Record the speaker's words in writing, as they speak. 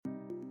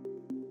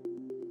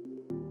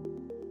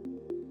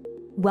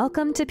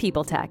Welcome to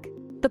People Tech,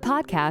 the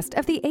podcast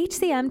of the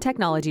HCM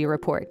Technology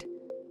Report.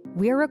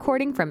 We're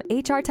recording from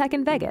HR Tech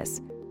in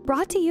Vegas,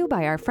 brought to you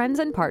by our friends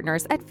and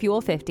partners at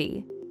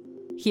Fuel50.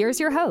 Here's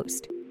your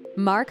host,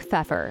 Mark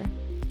Pfeffer.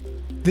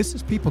 This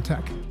is People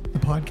Tech, the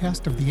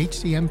podcast of the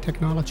HCM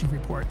Technology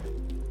Report.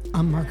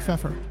 I'm Mark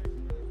Pfeffer,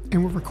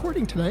 and we're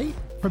recording today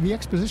from the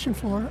exposition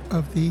floor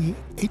of the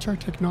HR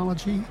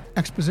Technology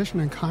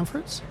Exposition and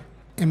Conference.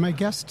 And my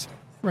guest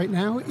right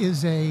now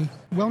is a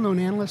well-known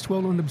analyst,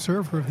 well-known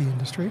observer of the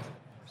industry.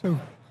 So,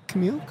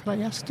 Camille, could I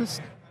ask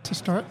to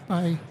start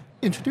by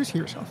introducing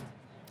yourself?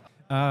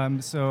 Camille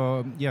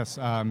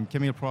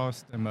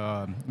Prost. I'm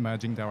a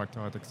managing director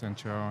at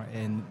Accenture,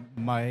 and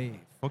my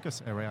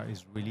focus area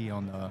is really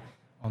on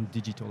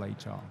digital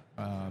HR,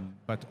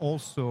 but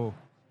also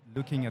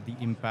looking at the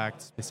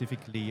impact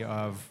specifically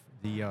of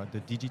the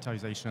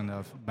digitization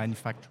of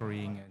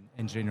manufacturing and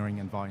engineering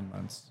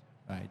environments,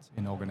 right,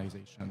 in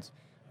organizations,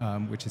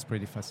 which is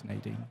pretty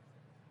fascinating.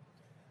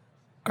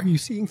 Are you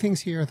seeing things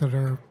here that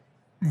are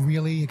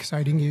really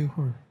exciting you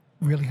or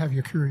really have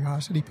your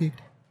curiosity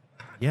piqued?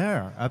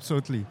 Yeah,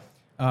 absolutely.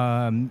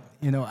 I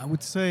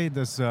would say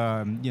there's,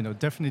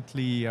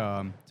 definitely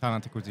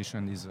talent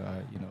acquisition is,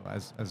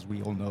 as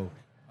we all know,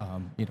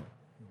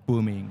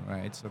 booming,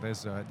 right? So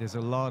there's a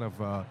lot of,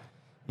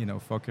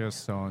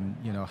 focus on,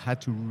 how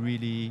to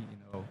really,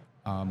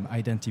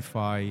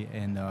 identify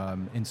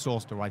and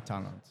source the right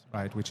talent,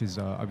 right? Which is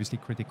obviously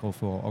critical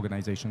for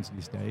organizations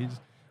these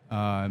days.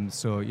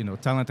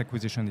 Talent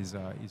acquisition is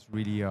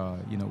really,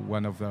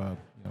 one of the,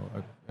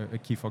 a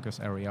key focus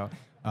area.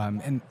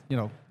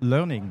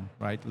 Learning,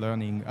 right?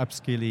 Learning,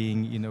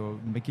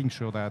 upskilling, making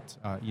sure that,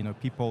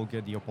 people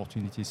get the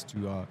opportunities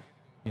to,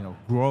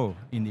 grow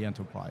in the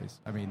enterprise.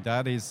 I mean,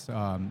 that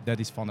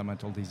is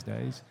fundamental these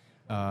days.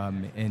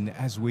 And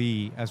as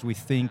we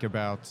think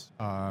about,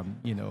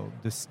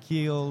 the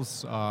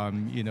skills,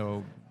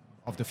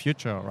 of the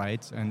future,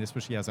 right? And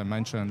especially, as I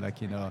mentioned,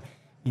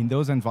 in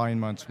those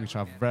environments which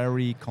are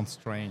very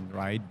constrained,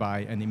 right,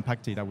 by and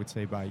impacted, I would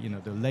say, by,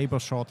 the labor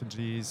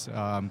shortages,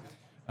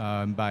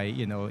 by,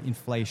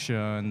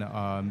 inflation,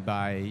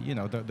 by,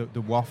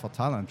 the war for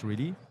talent,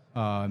 really.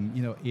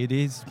 It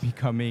is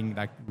becoming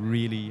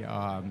really,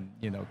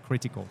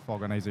 critical for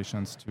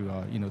organizations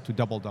to, to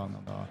double down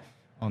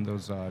on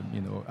those,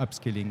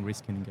 upskilling,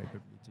 reskilling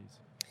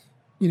capabilities.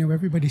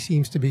 Everybody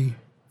seems to be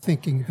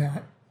thinking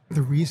that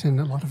the reason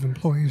a lot of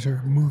employees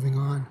are moving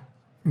on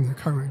from their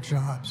current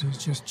jobs is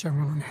just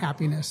general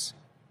unhappiness,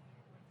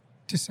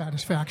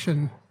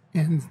 dissatisfaction,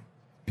 and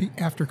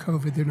after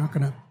COVID, they're not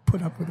going to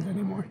put up with it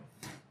anymore.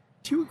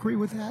 Do you agree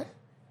with that?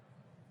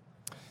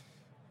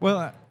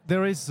 Well,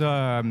 there is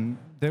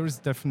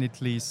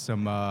definitely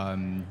some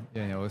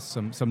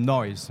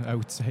noise, I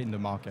would say, in the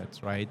market,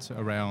 right,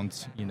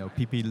 around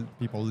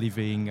people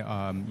leaving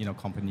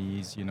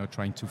companies,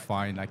 trying to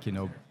find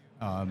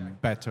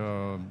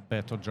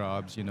better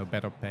jobs,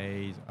 better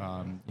pay,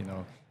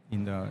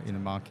 in the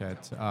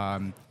market.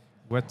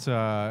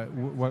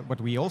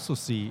 What we also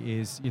see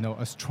is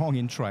a strong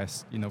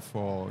interest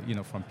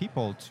from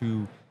people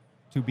to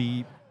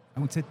be, I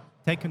would say,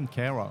 taken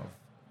care of,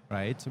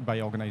 right,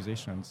 by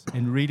organizations,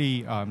 and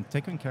really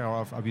taken care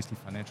of, obviously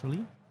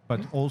financially, but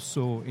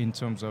also in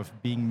terms of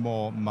being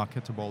more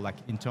marketable,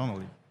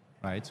 internally,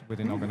 right,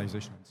 within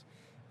organizations,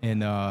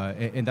 and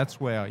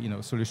that's where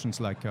solutions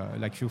like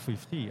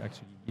Fuel50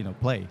 actually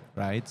play,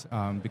 right,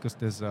 because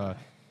there's a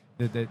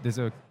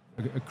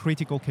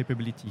critical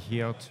capability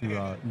here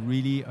to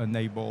really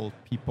enable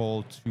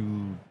people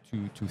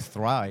to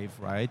thrive,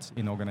 right,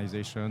 in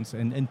organizations,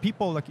 and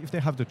people, if they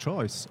have the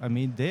choice, I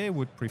mean, they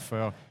would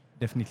prefer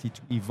definitely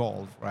to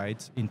evolve,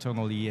 right,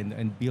 internally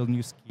and build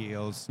new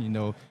skills,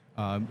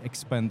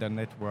 expand their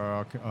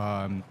network,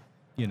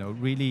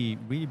 really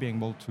being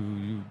able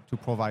to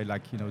provide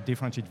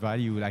differentiated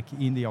value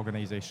in the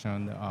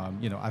organization,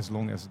 as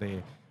long as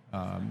they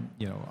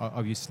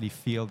obviously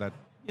feel that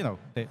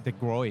they're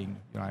growing,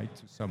 right,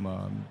 to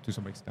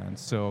some extent.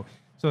 So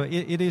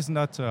it is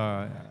not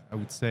I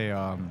would say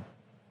a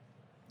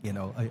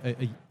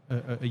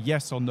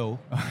yes or no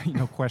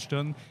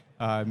question.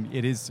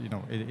 It is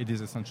it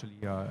is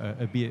essentially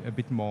a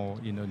bit more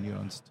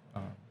nuanced.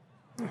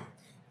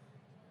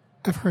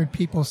 I've heard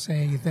people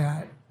say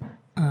that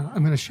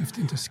I'm going to shift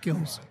into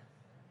skills,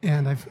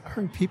 and I've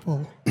heard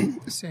people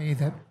say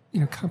that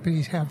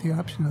companies have the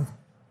option of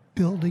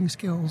building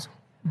skills,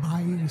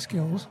 buying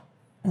skills,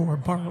 or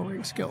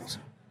borrowing skills.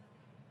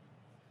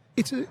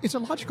 It's a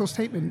logical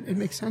statement. It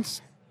makes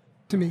sense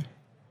to me,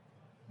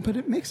 but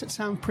it makes it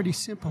sound pretty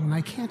simple, and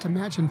I can't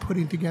imagine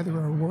putting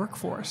together a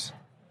workforce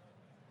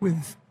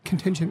with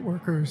contingent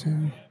workers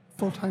and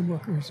full-time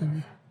workers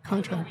and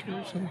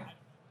contractors. And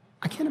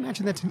I can't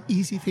imagine that's an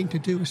easy thing to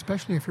do,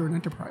 especially if you're an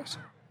enterprise.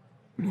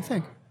 What do you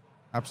think?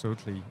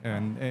 Absolutely,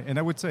 and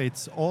I would say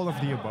it's all of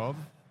the above,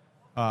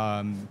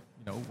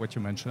 what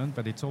you mentioned,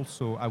 but it's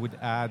also, I would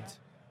add,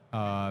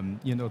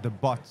 the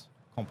bot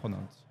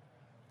component,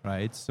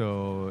 right?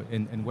 So,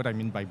 and what I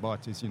mean by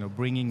bot is,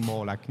 bringing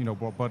more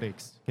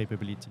robotics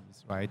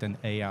capabilities, right, and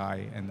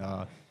AI and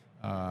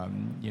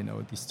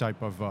this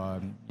type of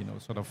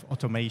sort of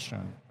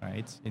automation,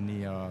 right? In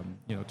the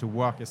to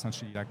work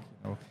essentially like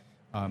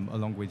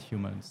along with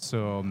humans.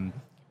 So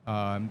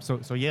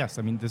yes,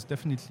 I mean there's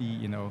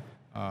definitely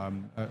a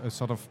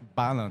sort of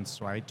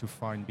balance, right, to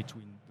find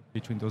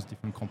between those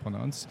different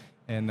components,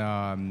 and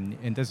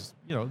there's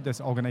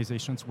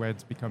organizations where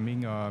it's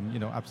becoming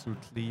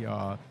absolutely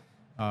a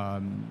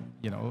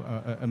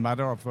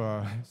matter of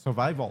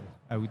survival,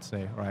 I would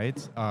say,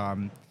 right?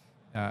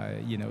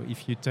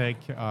 If you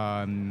take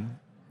the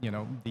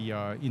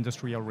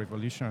industrial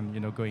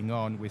revolution, going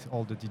on with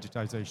all the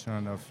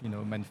digitization of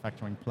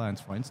manufacturing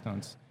plants, for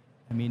instance.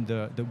 I mean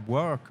the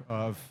work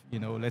of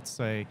let's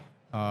say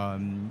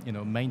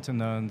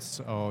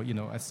maintenance or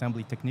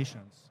assembly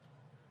technicians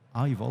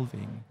are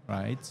evolving,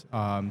 right?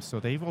 So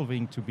they're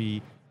evolving to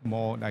be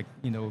more like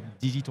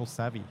digital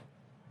savvy,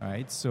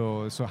 right?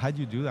 So how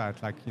do you do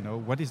that? Like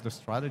what is the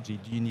strategy?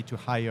 Do you need to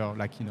hire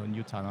like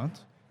new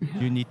talent? Do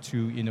you need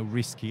to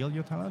reskill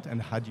your talent?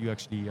 And how do you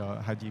actually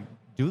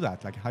do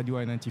that? Like how do you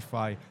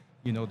identify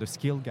the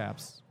skill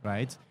gaps,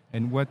 right?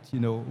 And what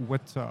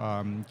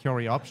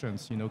career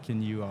options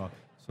can you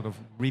sort of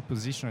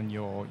reposition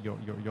your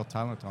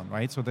talent on,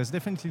 right? So there's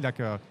definitely like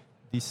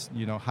this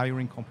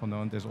hiring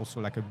component. There's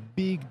also like a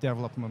big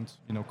development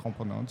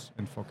component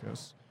and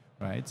focus,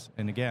 right?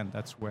 And again,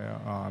 that's where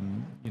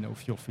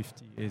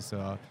Fuel50 is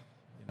a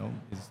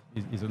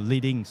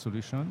leading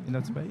solution in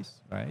that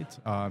space, right?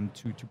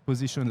 To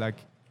position like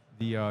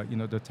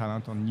the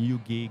talent on new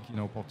gig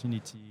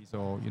opportunities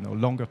or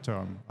longer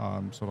term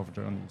sort of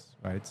journeys,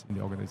 right, in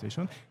the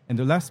organization. And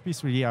the last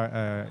piece really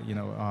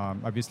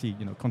obviously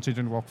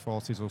contingent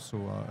workforce is also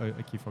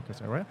a key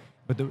focus area,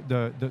 but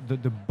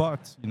the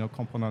but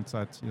components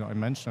that I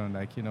mentioned,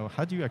 like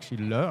how do you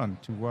actually learn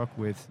to work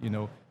with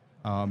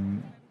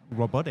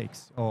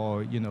robotics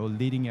or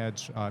leading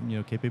edge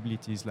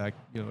capabilities, like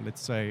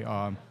let's say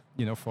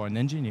for an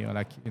engineer,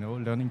 like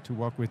learning to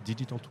work with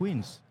digital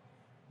twins,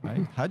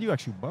 right? How do you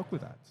actually work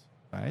with that,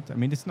 right? I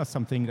mean, it's not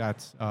something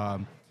that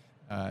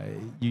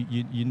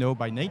you know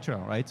by nature,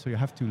 right? So you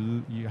have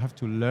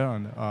to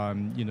learn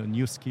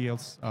new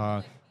skills.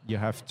 You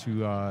have to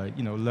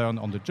learn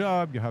on the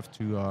job. You have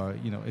to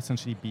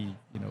essentially be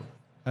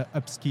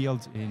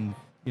upskilled in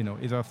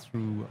either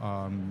through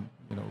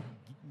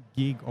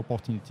gig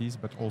opportunities,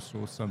 but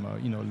also some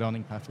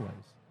learning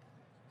pathways.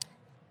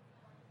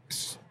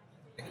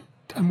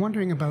 I'm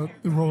wondering about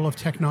the role of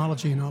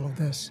technology in all of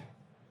this.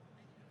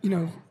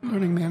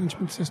 Learning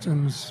management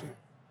systems,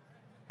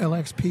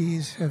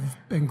 LXPs, have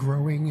been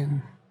growing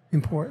in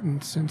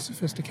importance and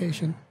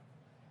sophistication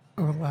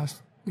over the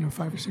last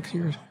 5 or 6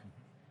 years.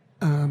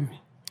 The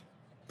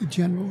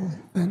general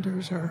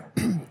vendors are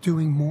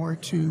doing more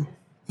to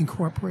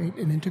incorporate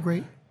and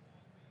integrate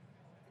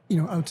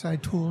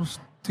outside tools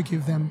to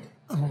give them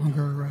a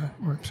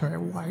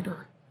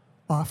wider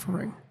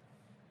offering.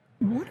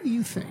 What do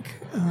you think?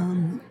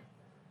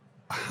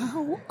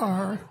 How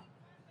are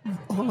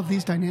all of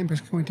these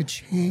dynamics going to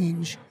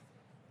change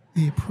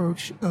the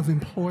approach of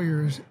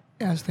employers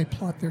as they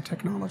plot their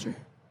technology?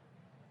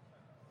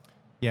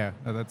 Yeah,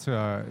 that's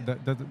a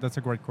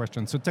great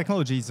question. So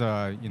technology is,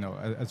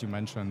 as you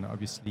mentioned,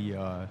 obviously,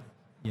 the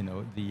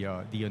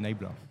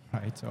enabler,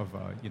 right, of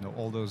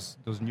all those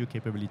new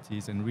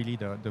capabilities and really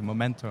the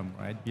momentum,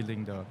 right,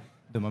 building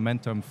the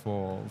momentum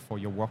for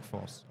your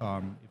workforce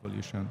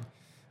evolution.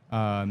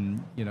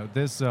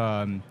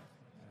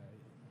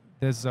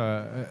 There's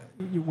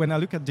when I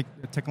look at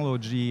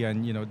technology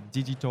and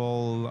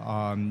digital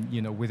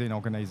within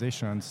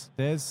organizations,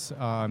 there's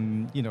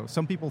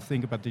some people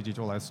think about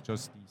digital as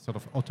just the sort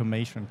of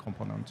automation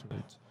component to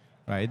it,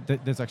 right?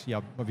 There's actually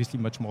obviously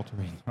much more to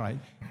it, right?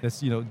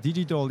 There's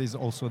digital is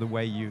also the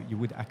way you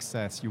would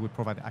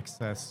provide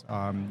access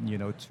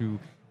to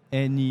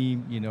any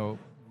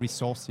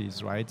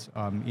resources, right,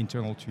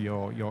 internal to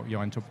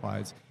your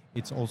enterprise.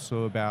 It's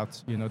also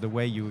about the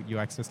way you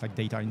access like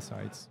data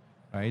insights,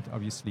 right?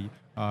 Obviously,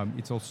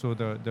 it's also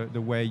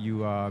the way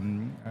you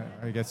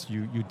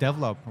you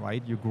develop,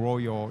 right? You grow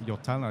your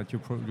talent. You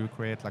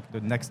create like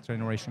the next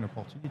generation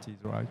opportunities,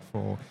 right?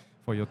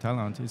 For your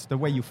talent. It's the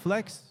way you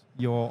flex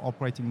your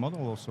operating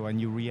model also,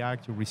 and you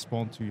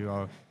respond to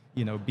your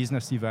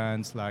business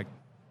events like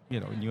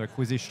new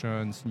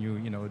acquisitions, new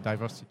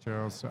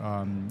divestitures,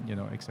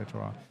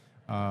 etc.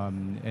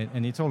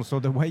 And it's also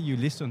the way you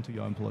listen to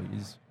your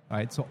employees,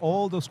 right? So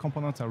all those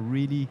components are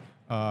really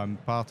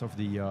part of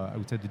the I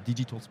would say the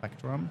digital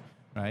spectrum,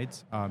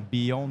 right?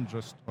 Beyond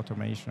just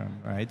automation,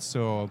 right?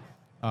 So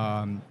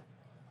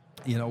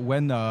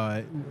when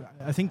I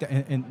think that,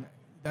 and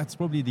that's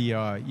probably the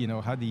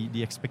how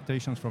the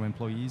expectations from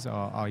employees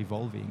are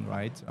evolving,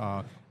 right?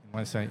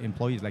 When I say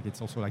employees, like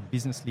it's also like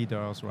business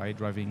leaders, right,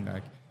 driving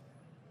like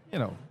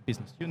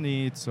business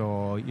units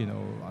or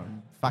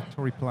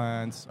factory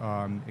plants,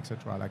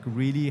 etc. Like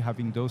really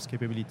having those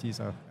capabilities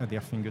at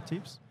their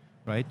fingertips,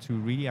 right, to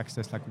really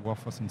access like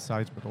workforce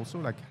insights, but also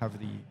like have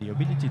the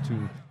ability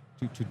to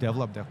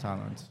develop their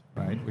talent,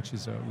 right, which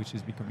is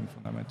becoming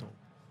fundamental.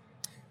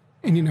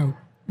 And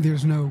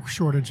there's no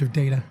shortage of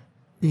data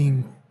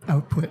being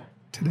output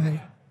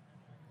today.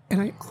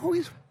 And I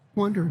always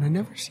wonder, and I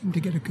never seem to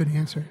get a good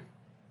answer,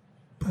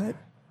 but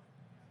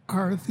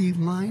are the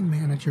line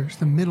managers,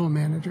 the middle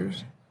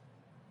managers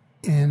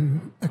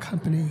in a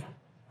company,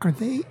 are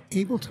they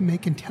able to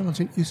make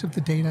intelligent use of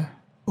the data,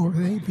 or are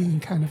they being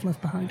kind of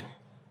left behind?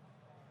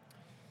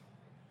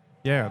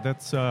 Yeah,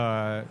 that's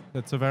a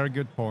very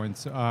good point.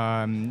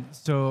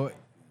 So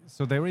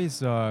there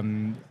is,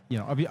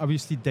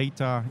 obviously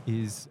data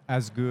is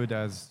as good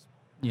as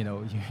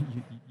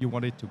you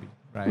want it to be,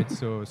 right?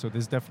 so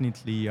there's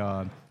definitely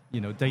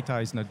data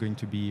is not going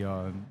to be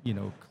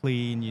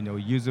clean,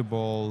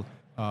 usable,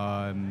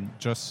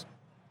 just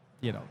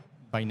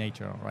by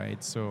nature,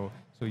 right? So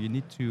you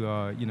need to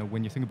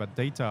when you think about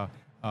data,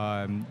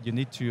 you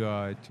need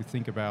to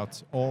think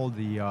about all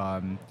the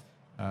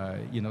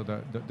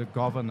the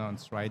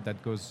governance, right,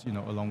 that goes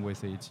along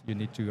with it. You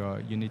need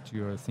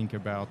to think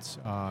about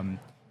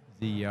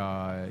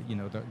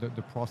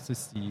the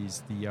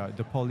processes,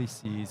 the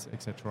policies,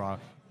 etc.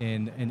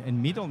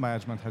 And middle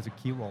management has a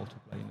key role to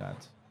play in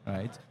that,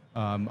 right?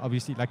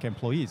 Obviously, like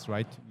employees,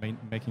 right,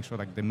 making sure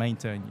like they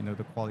maintain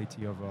the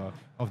quality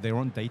of their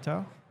own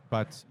data.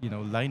 But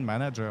line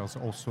managers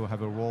also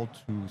have a role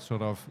to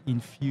sort of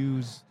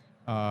infuse,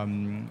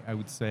 I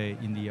would say,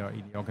 in the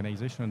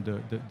organization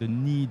the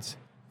need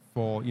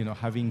for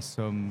having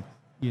some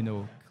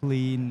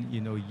clean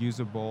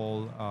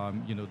usable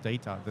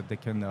data that they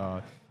can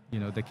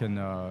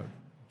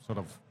sort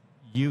of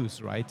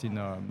use, right,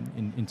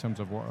 in terms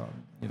of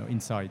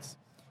insights.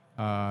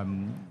 I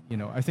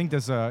think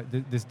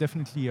there's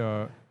definitely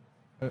a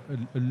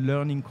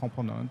learning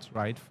component,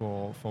 right,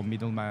 for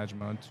middle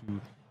management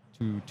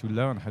to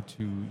learn how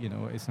to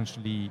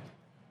essentially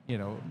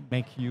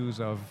make use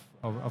of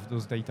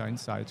those data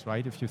insights,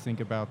 right? If you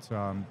think about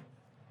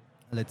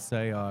let's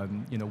say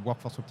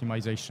workforce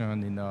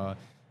optimization in a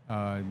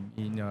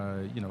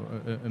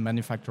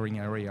manufacturing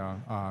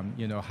area,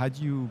 how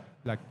do you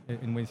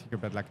and when you think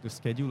about the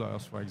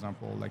schedulers, for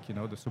example,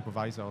 the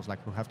supervisors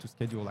who have to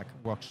schedule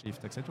work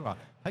shift, etc.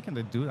 How can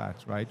they do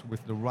that, right,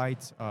 with the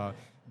right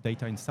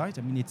data insight?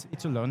 I mean,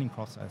 it's a learning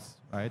process,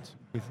 right?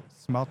 With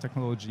smart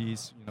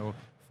technologies,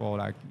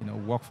 for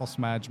workforce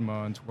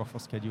management,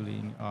 workforce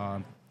scheduling,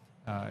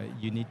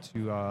 you need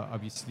to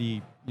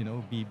obviously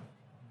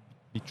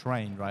be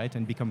trained, right,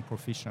 and become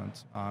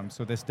proficient.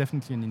 So there's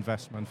definitely an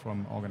investment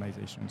from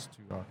organizations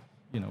to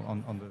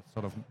on the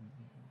sort of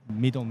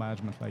middle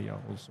management layer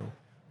also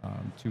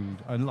to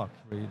unlock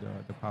really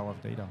the power of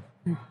data.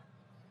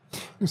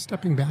 And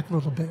stepping back a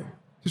little bit,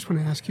 just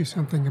want to ask you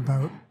something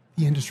about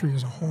the industry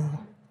as a whole.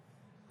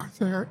 Is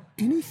there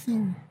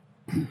anything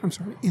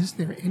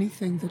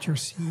that you're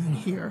seeing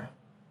here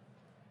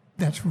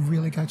that's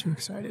really got you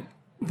excited,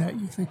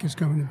 that you think is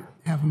going to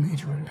have a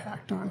major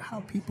impact on how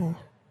people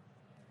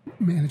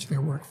manage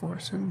their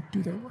workforce and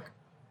do their work?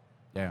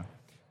 Yeah,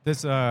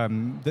 there's a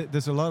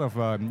lot of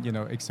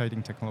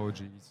exciting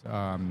technologies.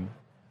 I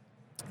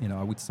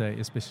would say,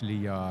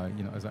 especially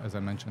as I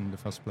mentioned in the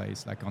first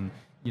place, on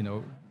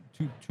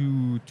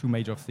two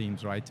major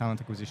themes, right?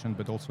 Talent acquisition,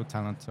 but also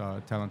talent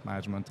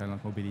management,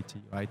 talent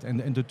mobility, right?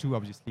 And the two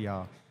obviously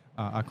are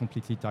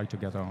completely tied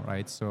together,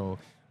 right? So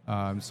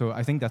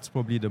I think that's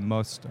probably the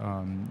most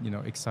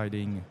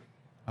exciting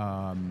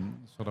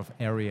sort of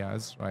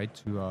areas, right,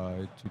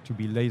 to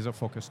be laser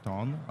focused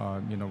on,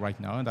 right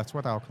now, and that's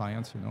what our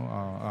clients,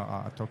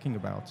 are talking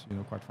about,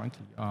 quite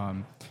frankly,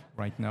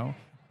 right now.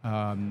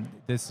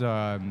 There's,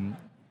 I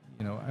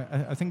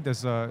think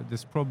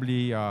there's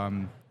probably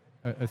a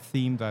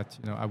theme that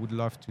I would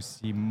love to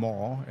see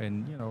more,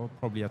 and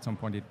probably at some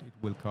point it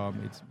will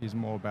come. It's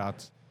more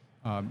about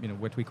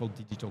what we call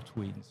digital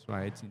twins,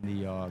 right,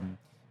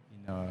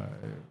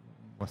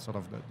 was sort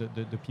of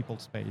the people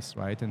space,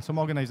 right? And some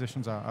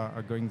organizations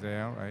are going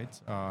there,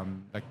 right?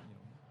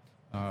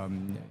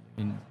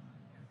 In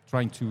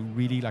trying to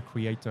really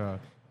create a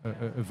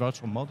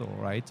virtual model,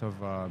 right, of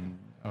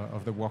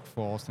the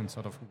workforce and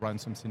sort of run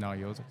some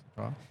scenarios,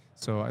 etc.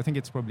 So I think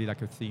it's probably a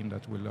theme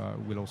that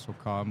will also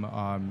come,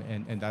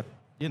 and that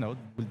will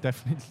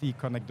definitely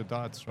connect the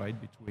dots, right,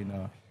 between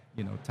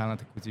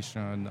talent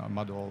acquisition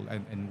model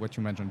and what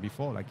you mentioned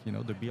before,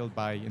 the build,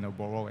 buy,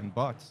 borrow, and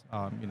bot,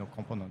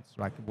 components,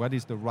 right? What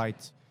is the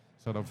right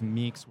sort of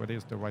mix? What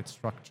is the right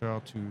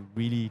structure to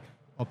really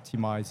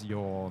optimize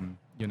your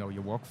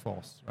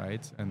workforce,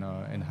 right? And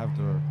have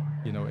the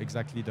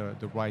exactly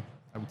the right,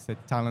 I would say,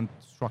 talent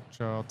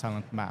structure,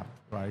 talent map,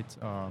 right,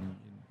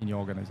 in your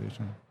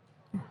organization.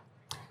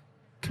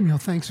 Camille,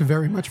 thanks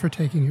very much for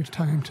taking your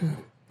time to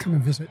come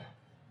and visit.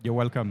 You're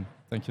welcome.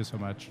 Thank you so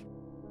much.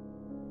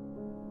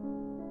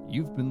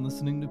 You've been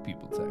listening to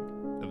People Tech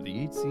of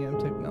the HCM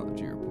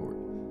Technology Report.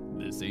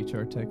 This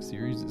HR Tech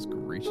series is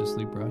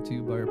graciously brought to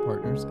you by our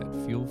partners at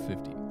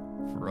Fuel50.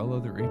 For all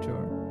other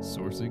HR,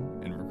 sourcing,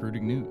 and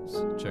recruiting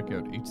news, check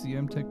out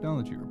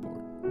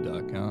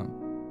hcmtechnologyreport.com.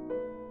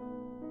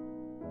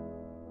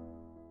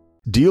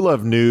 Do you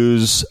love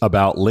news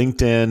about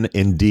LinkedIn,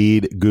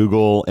 Indeed,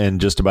 Google,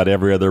 and just about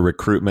every other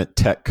recruitment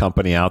tech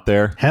company out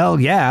there? Hell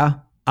yeah.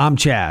 I'm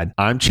Chad.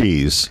 I'm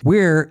Cheese.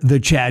 We're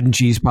the Chad and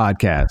Cheese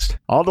Podcast.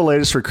 All the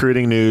latest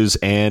recruiting news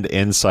and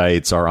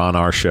insights are on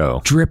our show.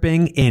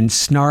 Dripping in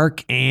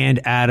snark and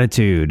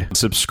attitude.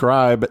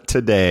 Subscribe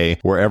today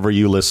wherever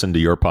you listen to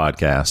your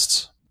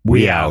podcasts.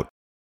 We out.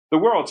 The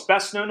world's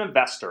best-known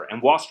investor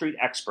and Wall Street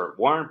expert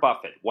Warren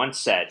Buffett once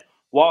said,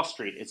 "Wall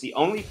Street is the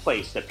only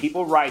place that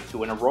people ride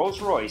to in a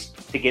Rolls-Royce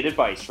to get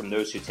advice from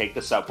those who take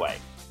the subway."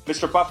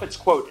 Mr. Buffett's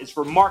quote is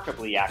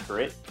remarkably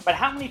accurate, but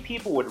how many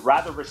people would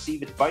rather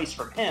receive advice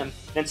from him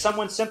than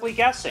someone simply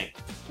guessing?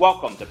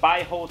 Welcome to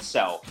Buy, Hold,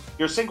 Sell,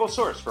 your single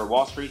source for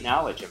Wall Street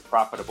knowledge and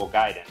profitable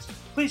guidance.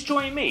 Please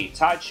join me,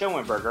 Todd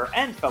Schoenberger,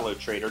 and fellow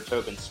trader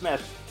Tobin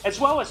Smith, as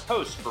well as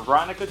host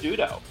Veronica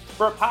Dudo,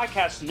 for a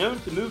podcast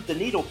known to move the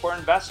needle for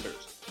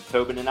investors.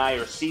 Tobin and I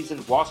are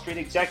seasoned Wall Street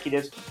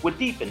executives with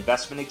deep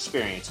investment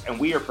experience, and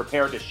we are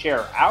prepared to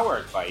share our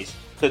advice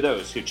to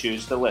those who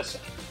choose to listen.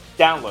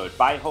 Download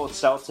Buy, Hold,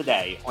 Sell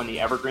today on the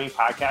Evergreen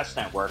Podcast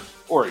Network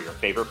or your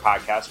favorite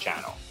podcast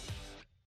channel.